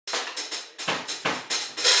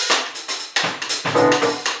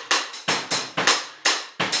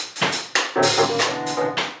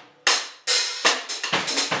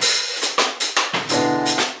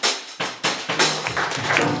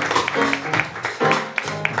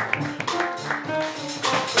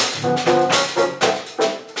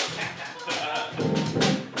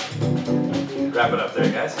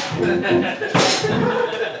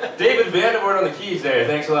David Vandervort on the keys there.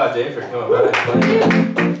 Thanks a lot, Dave, for coming by and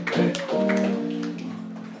playing.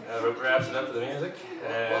 Wraps it up for the music.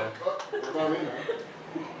 What about me, man?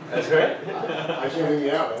 That's right. I should leave me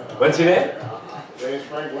out, man. What's your name? My name's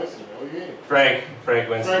Frank Winston. What do you mean? Frank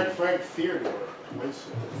Winston. Frank Theodore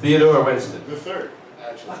Winston. Theodore Winston. The third,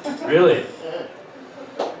 actually. Really? Yeah.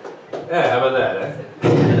 Yeah, how about that, eh?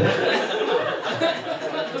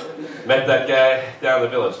 Met that guy down the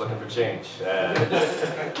village looking for change. He's a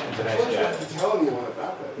nice guy. I'm telling you one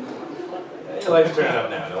about that. Your life's turning up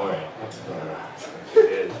now, don't worry.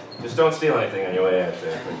 Just don't steal anything on your way out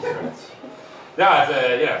there. No,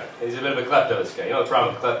 it's, he's a bit of a klepto, this guy. You know the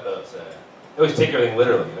problem with kleptos? They always take everything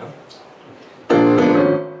literally, you know?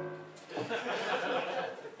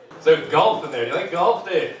 So golf in there. Do you like golf,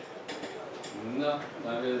 Dave? No,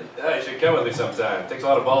 not really. Yeah, you should come with me sometime. It takes a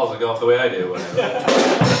lot of balls to golf the way I do.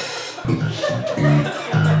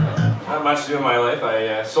 Not much to do in my life.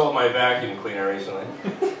 I sold my vacuum cleaner recently.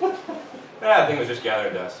 The thing was just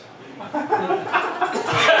gathering dust.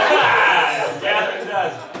 Gathering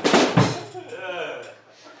dust.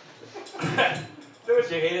 Don't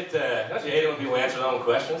you hate it? Don't you hate it when people answer their own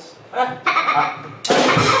questions?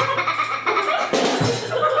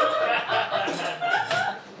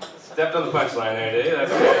 Stepped on the punchline there, did you?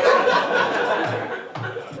 That's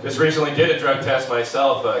good. Just recently did a drug test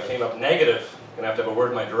myself. Came up negative. Gonna have to have a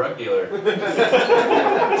word with my drug dealer.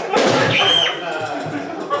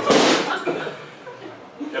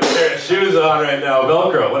 Got a pair of shoes on right now.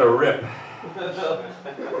 Velcro. What a rip.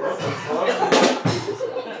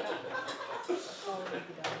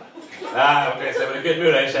 Okay, so I'm in a good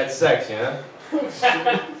mood. I just had sex, you know?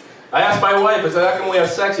 I asked my wife, I said, how come when we have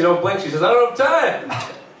sex you don't blink? She says, I don't have time.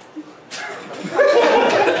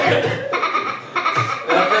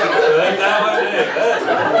 Like that one,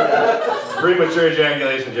 Dave. Premature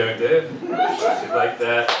ejaculation joke, Dave. She'd like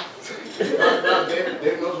that.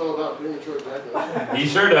 Dave knows all about premature ejaculation. He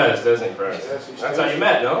sure does, doesn't he, Frantz? Yes, he That's does. how you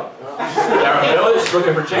met, no? Down in the village,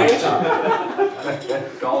 looking for change?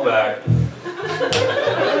 Call back.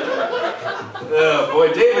 Oh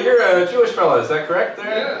boy, David, you're a Jewish fella, is that correct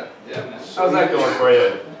there? Yeah, man. How's that going for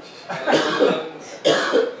you?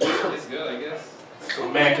 It's good, I guess. A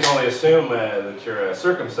man can only assume that you're a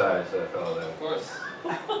circumcised fellow then. Of course.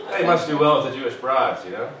 They must do well with the Jewish broads,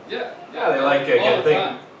 you know? Yeah. Yeah, they like all getting the things.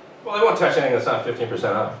 time. Well, they won't touch anything that's not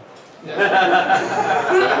 15% off. Yeah.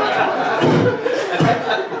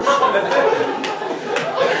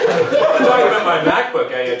 I'm talking about my MacBook.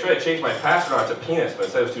 I tried to change my password on to penis, but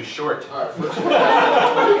it said it was too short. Alright, first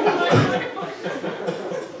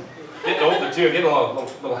Getting older too, getting a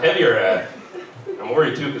little heavier. I'm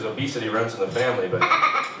worried too because obesity runs in the family, but I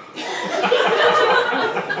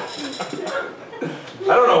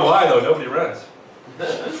don't know why though. Nobody runs.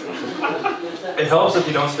 It helps if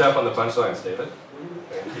you don't step on the punchlines, David.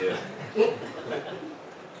 Thank you.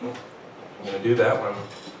 I'm gonna do that one.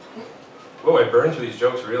 Whoa, I burned through these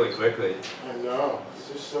jokes really quickly. I know. It's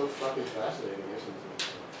just so fucking fascinating, isn't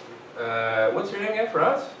it? What's your name again,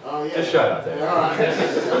 Frantz? Oh, yeah. Just shut up there. Yeah,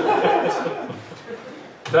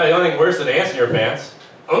 Tell you the only thing worse than ants in your pants.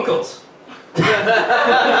 Uncles.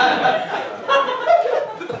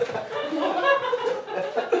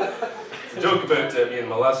 It's a joke about being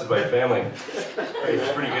molested by a family. It's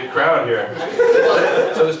a pretty good crowd here.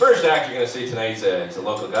 So this first actor you're going to see tonight, he's a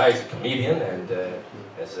local guy, he's a comedian, and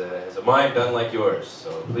has a mind done like yours.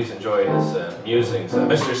 So please enjoy his musings.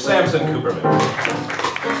 Mr. Samson Cooperman.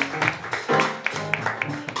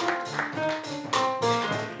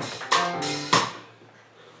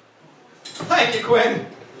 Thank you, Quinn.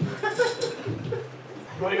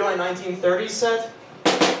 You want to do my 1930s set?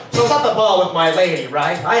 So I was at the ball with my lady,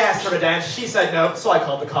 right? I asked her to dance, she said no, so I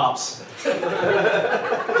called the cops.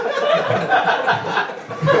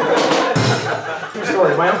 True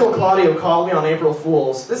story. My Uncle Claudio called me on April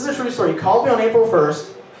Fool's. This is a true story. He called me on April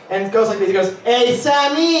 1st, and it goes like this. He goes, "Hey,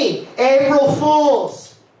 Sammy, April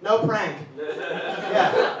Fool's." No prank.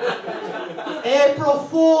 Yeah. April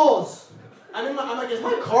Fool's. I'm like, is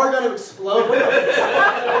my car going to explode?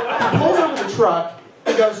 He pulls over the truck.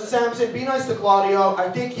 He goes, "Samson, be nice to Claudio. I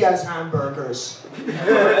think he has hamburgers."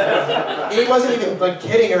 He wasn't even like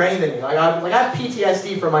kidding or anything. Like I have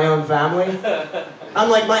PTSD from my own family. I'm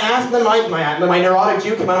like, my neurotic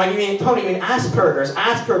Jew came out. I'm like, Tony, you mean Asperger's?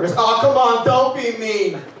 Asperger's. Oh, come on, don't be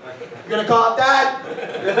mean. You're gonna call it that?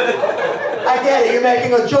 I get it. You're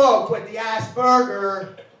making a joke with the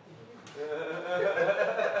Asperger.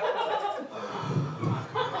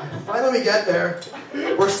 Finally we get there.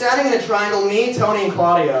 We're standing in a triangle, me, Tony, and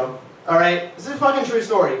Claudio. Alright? This is a fucking true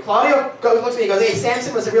story. Claudio looks at me and goes, "Hey,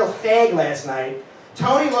 Samson was a real fag last night."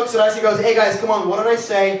 Tony looks at us, he goes, hey guys, come on, what did I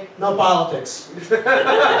say? No politics. Come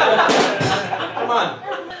on.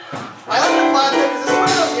 I like the flat thing because this is one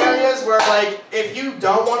of those areas where, like, if you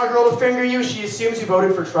don't want a girl to finger you, she assumes you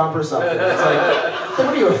voted for Trump or something. It's like, what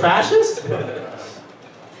are you, a fascist? You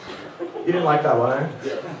didn't like that one, eh?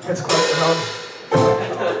 It's close to home.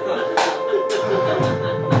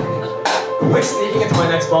 I'm like sneaking into my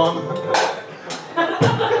next bomb. I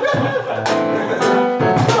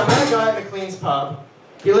met a guy at McLean's pub.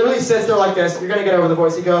 He literally sits there like this. You're gonna get over the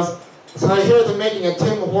voice. He goes, so I hear they're making a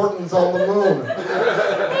Tim Hortons on the moon.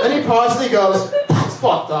 Then he pauses, he goes, that's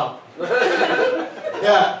fucked up.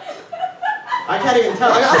 Yeah. I can't even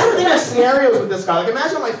tell. Like, I don't think I have scenarios with this guy. Like,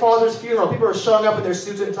 imagine at my father's funeral, people are showing up in their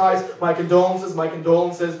suits and ties, my condolences, my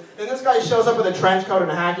condolences. And this guy shows up with a trench coat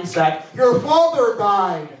and a hacky sack. Your father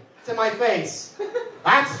died. To my face.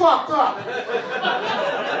 That's fucked up.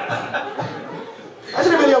 I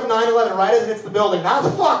did a video of 9/11 right as it hits the building. That's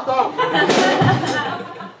fucked up.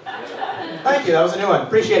 Thank you, that was a new one.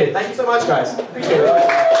 Appreciate it. Thank you so much, guys. Appreciate it.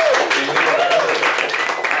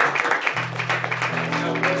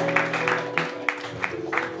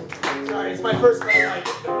 Sorry, it's my first red light.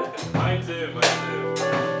 Mine too.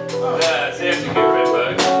 Oh. Sam's a good red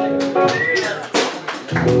bug.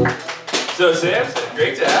 So Samson,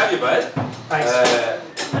 great to have you, bud. Thanks.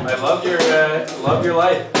 I love your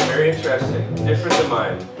life. Very interesting. Different than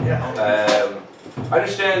mine. Yeah. I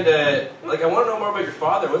understand, like, I want to know more about your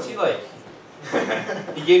father. What's he like?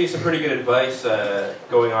 He gave you some pretty good advice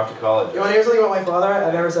going off to college. You want to hear something about my father?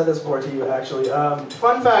 I've never said this before to you, actually.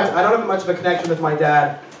 Fun fact, I don't have much of a connection with my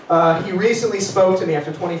dad. He recently spoke to me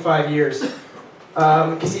after 25 years.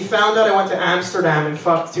 Because he found out I went to Amsterdam and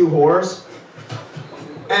fucked 2 whores.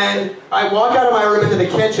 And I walk out of my room into the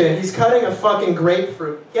kitchen, he's cutting a fucking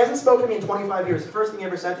grapefruit. He hasn't spoken to me in 25 years. The first thing he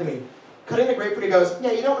ever said to me, cutting the grapefruit, he goes,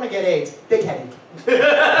 yeah, you don't want to get AIDS. Big headache.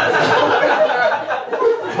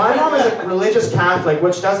 My mom is a religious Catholic,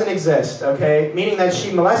 which doesn't exist, okay? Meaning that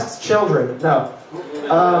she molests children. No.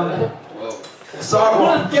 Sorry,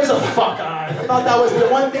 well, gives a fuck. I thought that was the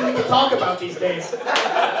one thing we could talk about these days.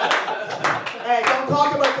 Hey, don't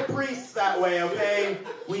talk about the priests that way, okay?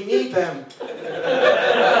 We need them.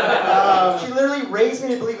 She literally raised me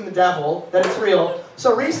to believe in the devil, that it's real.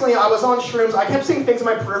 So recently I was on shrooms, I kept seeing things in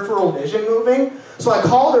my peripheral vision moving, so I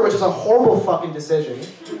called her, which is a horrible fucking decision.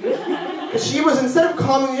 Because she was, instead of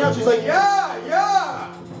calming me down, she's like, yeah! I'm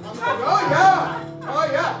like, oh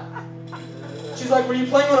yeah! She's like, were you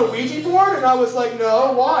playing on a Ouija board? And I was like,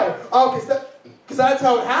 no, why? Oh, because that's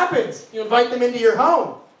how it happens. You invite them into your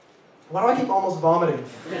home. Why do I keep almost vomiting?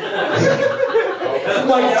 I'm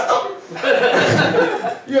like,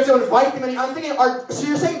 you have to invite them in. I'm thinking, so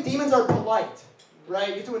you're saying demons are polite, right?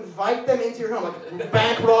 You have to invite them into your home, like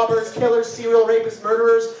bank robbers, killers, serial rapists,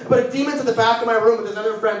 murderers. But a demon's at the back of my room with his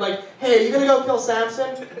other friend, like, hey, are you gonna go kill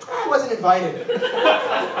Samson? I wasn't invited.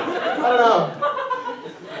 I don't know.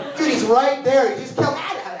 Dude, he's right there. You just killed.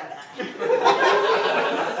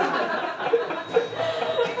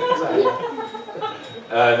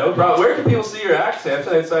 No problem. Where can people see your act,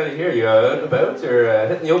 Samson, outside of here? You out and about or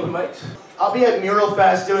hitting the open mics? I'll be at Mural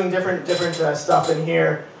Fest doing different stuff in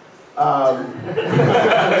here. That's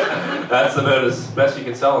about as best you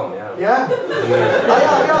can sell them, yeah. Yeah.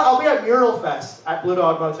 I'll be at Mural Fest at Blue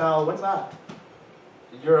Dog Motel. When's that?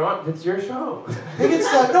 It's your show. I think it's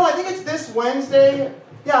I think it's this Wednesday.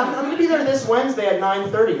 Yeah, I'm going to be there this Wednesday at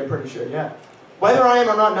 9:30. I'm pretty sure. Yeah. Whether I am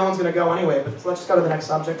or not, no one's going to go anyway, but let's just go to the next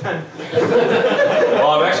subject then. Well,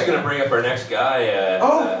 I'm actually going to bring up our next guy.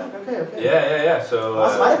 Okay. Yeah. So,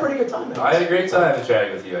 awesome. I had a pretty good time then. I had a great time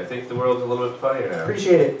chatting with you. I think the world's a little bit funnier now.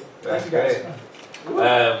 Appreciate it. That's Thank you guys. great.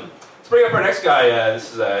 Let's bring up our next guy.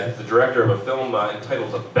 This is he's the director of a film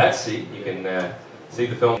entitled Betsy. You can see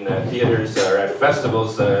the film in theaters or at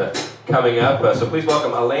festivals coming up. So please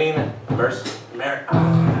welcome Alain Mercieca.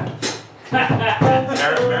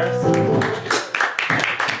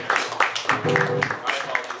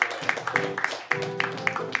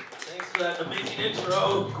 Amazing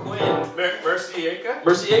intro, Quinn. Mercieca?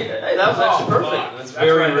 Mercieca. Hey, that was actually perfect. That's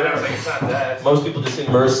very rare. I was like, it's not that. Most people just say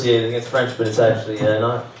Mercier. I think it's French, but it's actually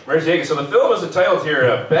not. Mercieca. So the film is entitled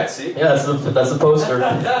here, Betsy. Yeah, that's the poster.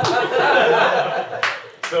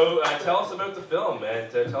 So tell us about the film and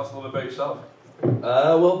tell us a little bit about yourself.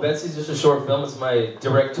 Well, Betsy's just a short film. It's my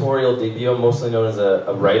directorial debut. I'm mostly known as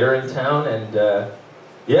a writer in town, and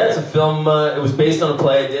yeah, it's a film. It was based on a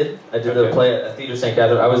play I did. I did a play at Theatre St.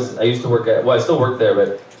 Catherine. I used to work at. Well, I still work there,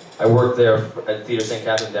 but I worked there at Theatre St.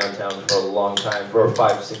 Catherine downtown for a long time, for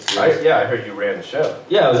 5 or 6 years. I heard you ran the show.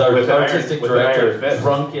 Yeah, I was our artistic director, Iron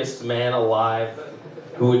drunkest man alive,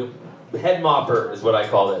 who would head mopper is what I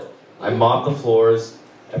called it. I mopped the floors,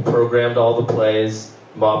 I programmed all the plays,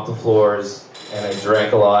 mopped the floors, and I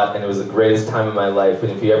drank a lot, and it was the greatest time of my life.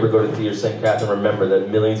 And if you ever go to Theatre St. Catherine, remember that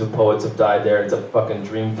millions of poets have died there. It's a fucking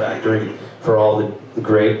dream factory for all the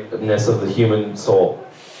greatness of the human soul.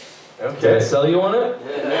 Okay. Did I sell you on it?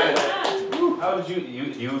 How did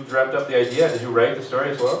you dreamt up the idea? Did you write the story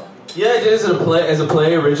as well? Yeah, I did it as a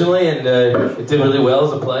play originally, and it did really well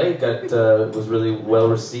as a play. It was really well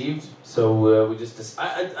received. So we just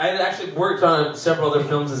I actually worked on several other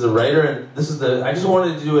films as a writer, and I just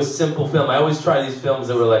wanted to do a simple film. I always try these films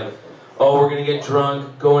that were like, oh, we're gonna get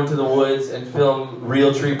drunk, go into the woods, and film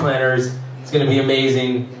real tree planters. It's gonna be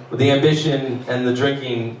amazing. But the ambition and the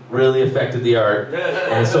drinking really affected the art,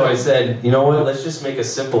 and so I said, you know what? Let's just make a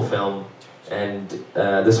simple film. And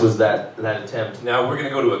this was that attempt. Now we're going to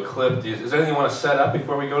go to a clip. Is there anything you want to set up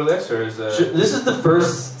before we go to this, or is This is the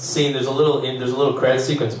first scene. There's a little credit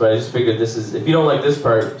sequence, but I just figured this is. If you don't like this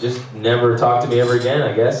part, just never talk to me ever again,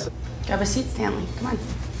 I guess. Grab a seat, Stanley. Come on.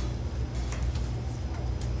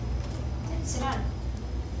 Sit down.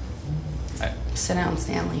 Sit down,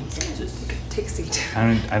 Stanley. Take a seat.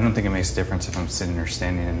 I don't think it makes a difference if I'm sitting or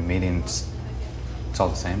standing in a meeting. It's all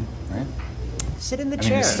the same, right? Sit in the I chair.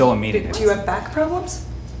 mean, it's still a meeting. Do you have back problems?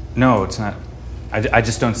 No, it's not. I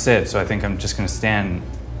just don't sit, so I think I'm just going to stand.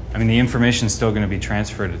 I mean, the information's still going to be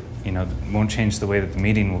transferred. You know, it won't change the way that the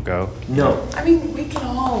meeting will go. No. I mean, we can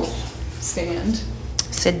all stand.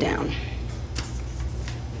 Sit down.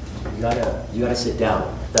 You gotta sit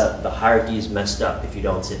down. The hierarchy is messed up if you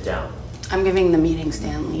don't sit down. I'm giving the meeting,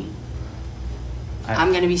 Stanley. I'm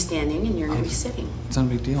going to be standing and you're going to be sitting. It's not a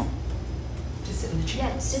big deal. Just sit in the chair.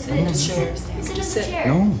 Yeah, sit in the chair, Stanley. Sit in the chair.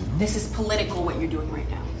 No. This is political, what you're doing right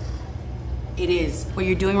now. It is. What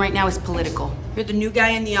you're doing right now is political. You're the new guy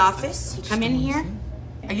in the office. You come in here.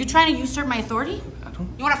 Are you trying to usurp my authority?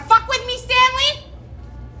 You want to fuck with me, Stanley?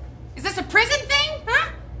 Is this a prison thing?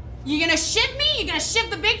 Huh? You gonna shiv me? You gonna shiv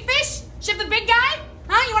the big fish? Shiv the big guy?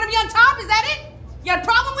 Huh? You want to be on top? Is that it? You got a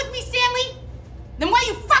problem with me, Stanley? Then why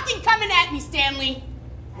are you fucking coming at me, Stanley?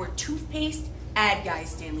 We're toothpaste ad guys,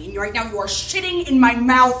 Stanley. And right now you are shitting in my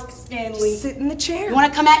mouth, Stanley. Sit in the chair. You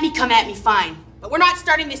want to come at me, fine. But we're not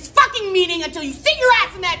starting this fucking meeting until you sit your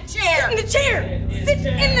ass in that chair. Sit in the chair. Sit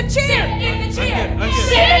in the chair. Sit in the chair. I'm good.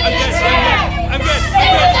 Sit in the chair. I'm good. Sit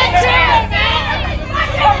in the chair, man.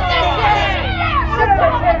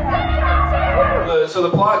 So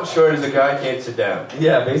the plot in short is a guy can't sit down.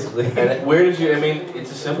 Yeah, basically. And where did you? I mean,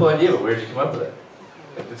 it's a simple idea, but where did you come up with it?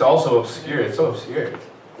 It's also obscure. It's so obscure.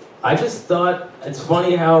 I just thought it's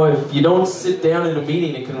funny how if you don't sit down in a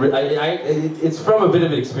meeting, it can. It's from a bit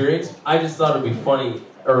of an experience. I just thought it'd be funny,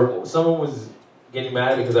 or someone was getting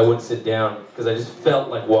mad at me because I wouldn't sit down because I just felt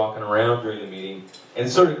like walking around during the meeting, and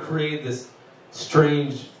it sort of created this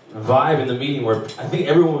strange vibe in the meeting where I think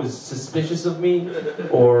everyone was suspicious of me,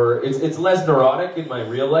 or it's less neurotic in my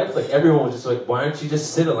real life. Like everyone was just like, "Why don't you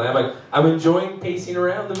just sit?" I'm like, I'm enjoying pacing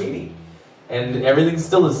around the meeting, and everything's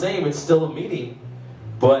still the same. It's still a meeting.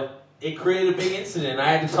 But it created a big incident.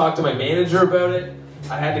 I had to talk to my manager about it.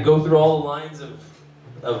 I had to go through all the lines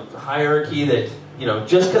of hierarchy that, you know,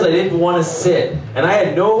 just because I didn't want to sit. And I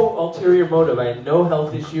had no ulterior motive. I had no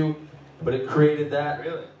health issue, but it created that.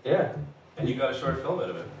 Really? Yeah. And you got a short film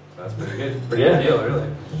out of it. That's pretty good. Pretty good deal, really.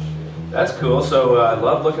 That's cool. So I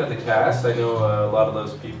love looking at the cast. I know a lot of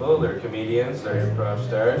those people. They're comedians. They're improv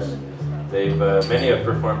stars. They've many have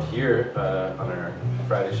performed here on our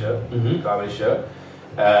Friday show, comedy show.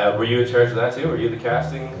 Were you in charge of that too? Were you the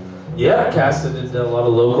casting? Yeah, I casted a lot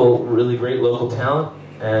of local, really great local talent,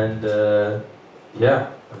 and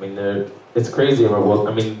yeah, I mean, it's crazy.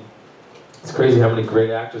 It's crazy how many great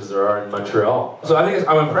actors there are in Montreal. So I think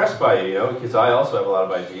I'm impressed by you, because I also have a lot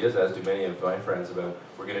of ideas, as do many of my friends, about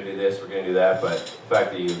we're going to do this, we're going to do that. But the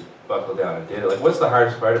fact that you buckled down and did it, like, what's the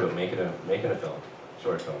hardest part about making a film,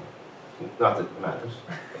 short film? Not that it matters.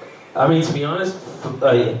 I mean, to be honest,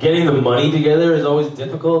 getting the money together is always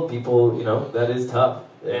difficult. People, you know, that is tough.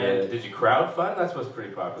 And did you crowdfund? That's what's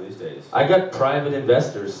pretty popular these days. I got private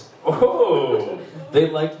investors. Oh, they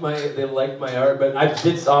liked my art, but I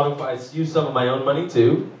did I used some of my own money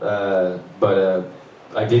too. But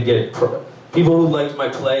I did get people who liked my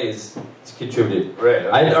plays contributed. Right. Okay.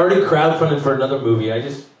 I'd already crowdfunded for another movie. I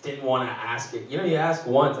just didn't want to ask it. You know, you ask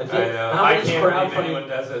once. I know. How I much can't believe crowdfunding? anyone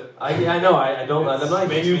does it. I know. I don't. I'm not a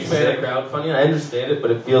makes huge me fan sick. of crowdfunding. I understand it, but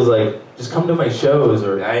it feels like just come to my shows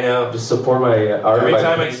or I know. just support my art. Every by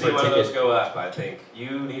time I paying see for a one of ticket. those go up, I think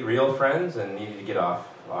you need real friends and you need to get off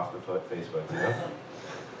the Facebook. You know.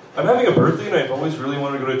 I'm having a birthday and I've always really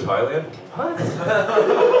wanted to go to Thailand. What?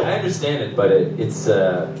 I understand it, but it's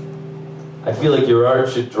I feel like your art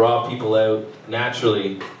should draw people out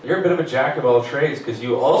naturally. You're a bit of a jack of all trades because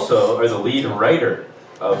you also are the lead writer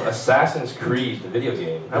of Assassin's Creed, the video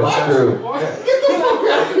game. That's true. Yeah. Get the fuck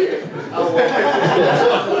out of here!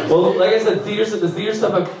 Well, like I said, the theater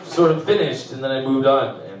stuff I've sort of finished, and then I moved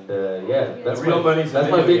on. And yeah, that's The real money's that's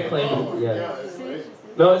in my video big claim. Yeah, Yeah. it's amazing.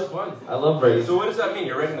 No, it's fun. I love writing. So what does that mean?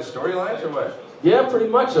 You're writing the storylines or what? Yeah, pretty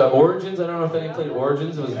much. Origins. I don't know if anyone played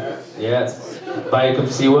Origins. It was it's by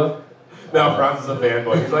Siwa. No, Frantz is a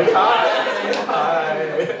fanboy. He's like, hi,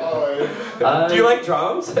 hi. Do you like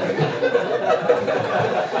drums?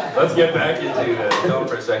 Let's get back into the film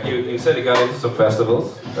for a sec. You said you got into some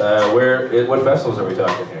festivals. What festivals are we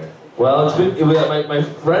talking here? Well, my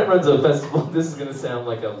friend runs a festival. This is gonna sound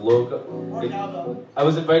like a local. I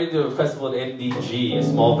was invited to a festival in NDG, a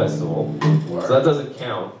small festival, so that doesn't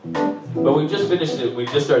count. But we just finished it. We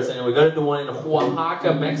just started saying we got into one in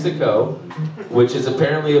Oaxaca, Mexico, which is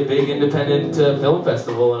apparently a big independent film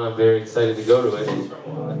festival, and I'm very excited to go to it.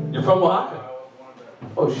 You're from Oaxaca?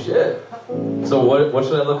 Oh shit! So what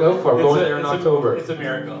should I look out for? I'm going there in October. It's a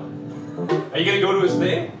miracle. Are you gonna go to his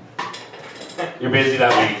thing? You're busy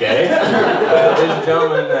that week, eh? Ladies and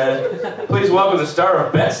gentlemen, please welcome the star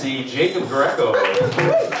of Betsy, Jacob Greco.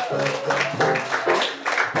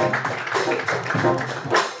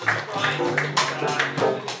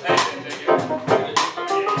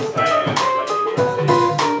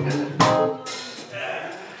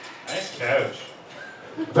 Nice couch.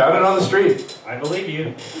 Found it on the street. I believe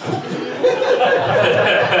you.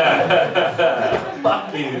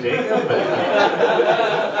 Fuck you, Jacob.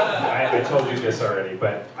 I told you this already,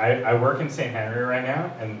 but I work in St. Henry right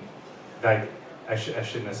now, and I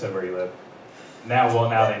shouldn't have said where you live. Now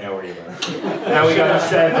they know where you live. Now we got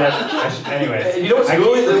said that. Anyways, you know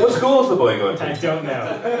what school is the boy going to? I don't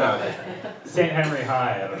know. No. St. Henry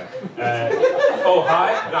High. I don't know. Oh,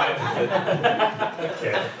 hi? Not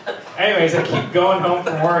Okay. Anyways, I keep going home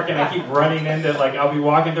from work, and I keep running into I'll be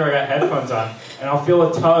walking through. I got headphones on, and I'll feel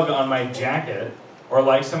a tug on my jacket. Or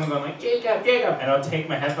someone going like, Jacob, Jacob, and I'll take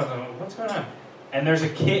my headphones and I'm like, what's going on? And there'd be a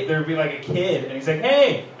kid, and he's like,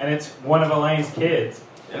 hey, and it's one of Alain's kids.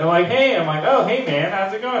 And they're like, hey, I'm like, oh, hey man,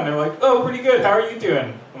 how's it going? They're like, oh, pretty good, how are you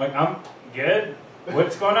doing? I'm like, I'm good.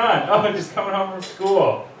 What's going on? Oh, I'm just coming home from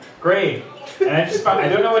school. Great. And I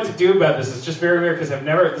don't know what to do about this. It's just very weird because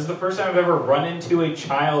this is the first time I've ever run into a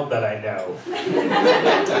child that I know.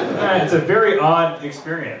 It's a very odd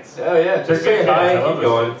experience. Oh yeah, just say hi and keep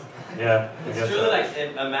going. Yeah. It's true that I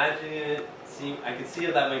can imagine it. I can see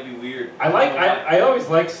how that might be weird. I always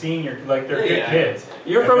like seeing they're good kids.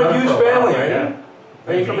 You're from a huge family, aren't you?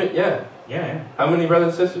 Are you from it? Yeah. Yeah. How many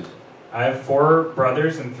brothers and sisters? I have 4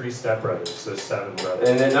 brothers and 3 stepbrothers, so 7 brothers.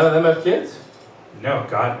 And then none of them have kids? No,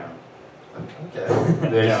 God no. Okay.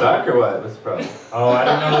 They suck or what? What's the problem? Oh, I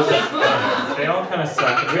don't know. They all kind of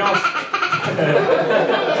suck. We all.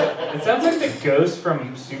 It sounds like the ghost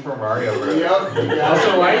from Super Mario Bros. Yep.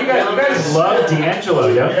 Also, why you guys love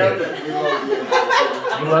D'Angelo, don't you?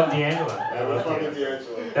 You love D'Angelo. I love Fucking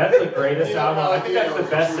D'Angelo. D'Angelo. That's the greatest album. I think that's the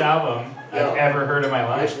best album I've ever heard in my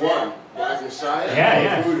life. Which one? Black Messiah?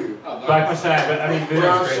 Yeah. Voodoo? Black Messiah, but I mean, Voodoo's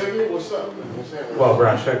Brown great. Sugar? What's up, man? What's happening? Well,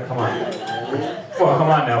 Brown Sugar, come on. Well, come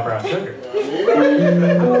on now, Brown Sugar.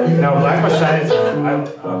 No, Black Messiah is. Oh, come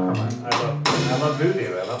on. I love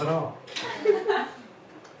Voodoo. I love it all.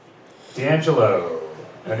 D'Angelo.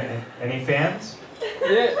 Any fans?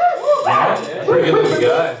 Yeah. Pretty good looking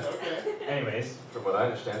guy. Anyways. From what I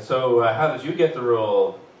understand. So, how did you get the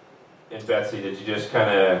role in Betsy? Did you just kind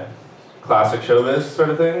of classic showbiz sort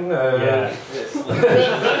of thing? Yeah.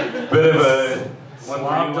 Bit of a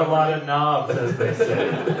Slopped a lot of knobs, as they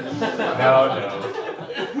say.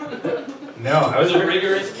 No, I was a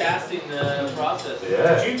rigorous casting process.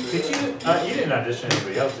 Yeah. Did you didn't audition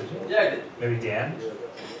anybody else, did you? Yeah, I did. Maybe Dan?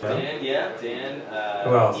 Dan.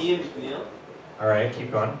 Who else? Ian McNeil. All right,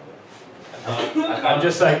 keep going. I'm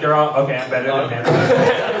just they're all, okay, I'm better than him.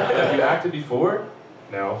 Have you acted before?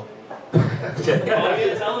 No. Tell him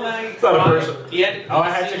It's not a person. He had to, I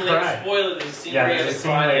had to cry. Spoil it, there's a scene Yeah, where he there's had a to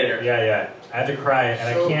scene cry later. later. Yeah. I had to cry, and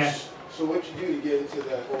I can't. So what you do to get into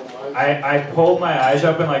that whole mindset? I pulled my eyes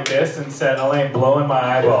open like this and said, Alain, blow in my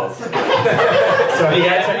eyeballs. So Alain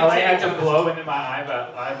had to blow into my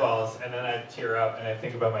eyeballs, and then I'd tear up, and I'd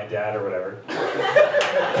think about my dad or whatever.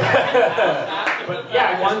 But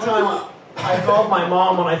yeah, one time I called my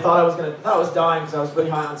mom when I thought I was dying because I was really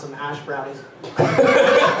high on some hash brownies.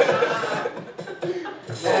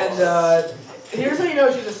 And here's how you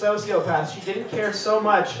know she's a sociopath. She didn't care so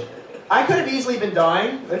much. I could have easily been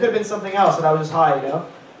dying. There could have been something else, but I was just high, you know?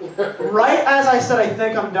 Right as I said, I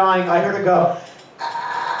think I'm dying, I heard her go,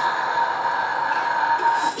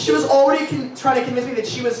 She was already trying to convince me that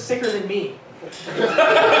she was sicker than me.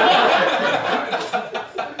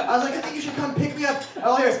 I was like, I think you should come pick me up. And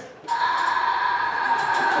all I hear is,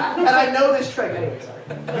 and I know this trick. Anyway, sorry.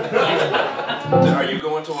 Are you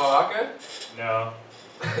going to Oaxaca? No.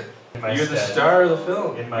 You're the star of the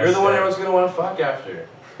film. You're the one everyone's going to want to fuck after.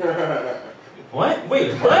 What?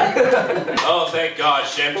 Wait, what? Oh, thank God,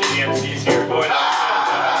 Shem G, the MC's here. Boy,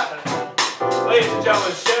 ladies and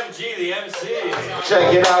gentlemen, Shem G, the MC.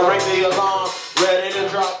 Check it out, ring the alarm, ready to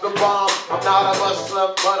drop the bomb. I'm not a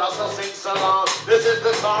Muslim, but I still sing salam. This is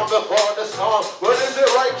the calm before the storm. What is it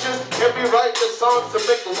righteous? Can we write the songs to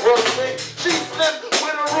make the world sing? She slipped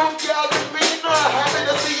with a room gal demeanor. Happy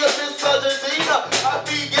to see you, Miss Argentina. I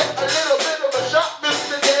be get a little bit of a shot,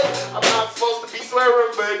 Mr. Dead. I'm not supposed to be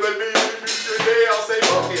swearing, baby. Today I'll say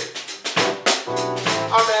fuck it.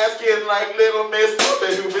 I'm asking like little Miss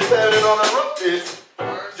Puppet who been standing on a rumpus,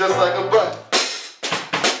 just like a butt.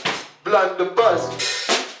 Blunt the bus.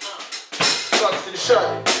 Sucks and shut.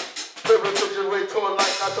 Living took your way to it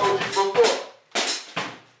like I told you before.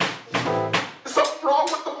 There's something wrong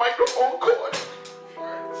with the microphone cord.